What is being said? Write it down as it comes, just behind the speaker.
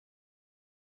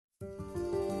The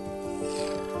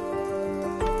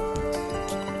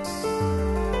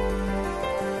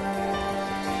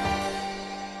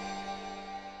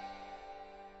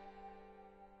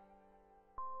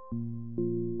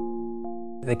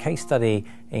case study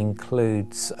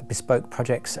includes bespoke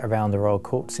projects around the Royal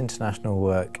Court's international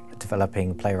work,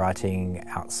 developing playwriting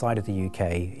outside of the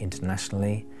UK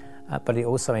internationally, but it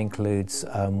also includes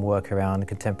work around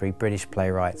contemporary British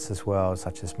playwrights as well,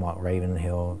 such as Mark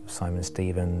Ravenhill, Simon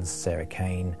Stevens, Sarah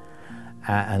Kane,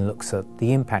 and looks at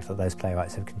the impact that those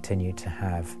playwrights have continued to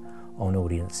have on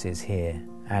audiences here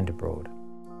and abroad.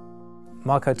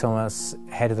 Marco Thomas,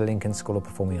 head of the Lincoln School of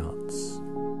Performing Arts.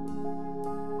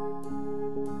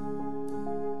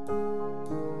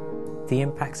 The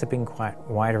impacts have been quite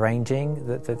wide-ranging.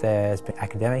 There's been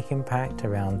academic impact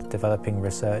around developing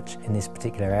research in these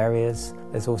particular areas.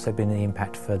 There's also been the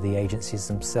impact for the agencies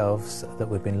themselves that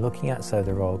we've been looking at. So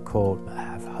the Royal Court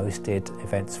have hosted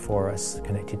events for us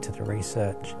connected to the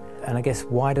research. And I guess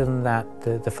wider than that,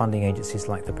 the funding agencies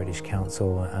like the British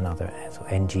Council and other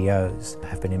NGOs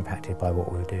have been impacted by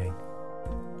what we're doing.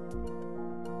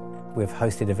 We've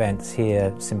hosted events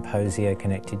here, symposia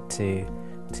connected to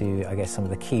I guess some of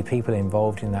the key people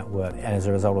involved in that work, and as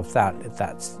a result of that,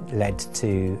 that's led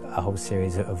to a whole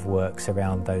series of works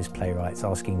around those playwrights,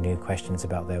 asking new questions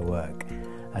about their work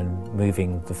and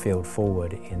moving the field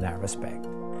forward in that respect.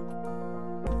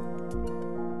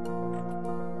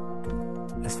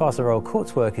 As far as the Royal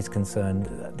Court's work is concerned,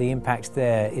 the impact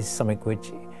there is something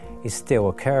which is still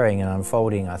occurring and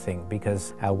unfolding, I think,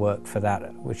 because our work for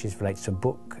that, which is related to a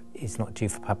book, is not due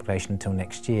for publication until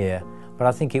next year. But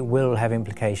I think it will have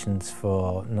implications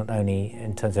for not only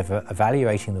in terms of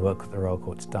evaluating the work that the Royal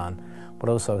Court's done, but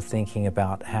also thinking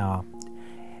about how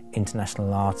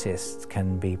international artists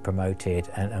can be promoted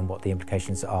and what the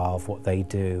implications are of what they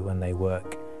do when they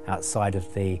work outside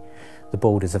of the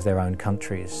borders of their own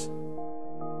countries.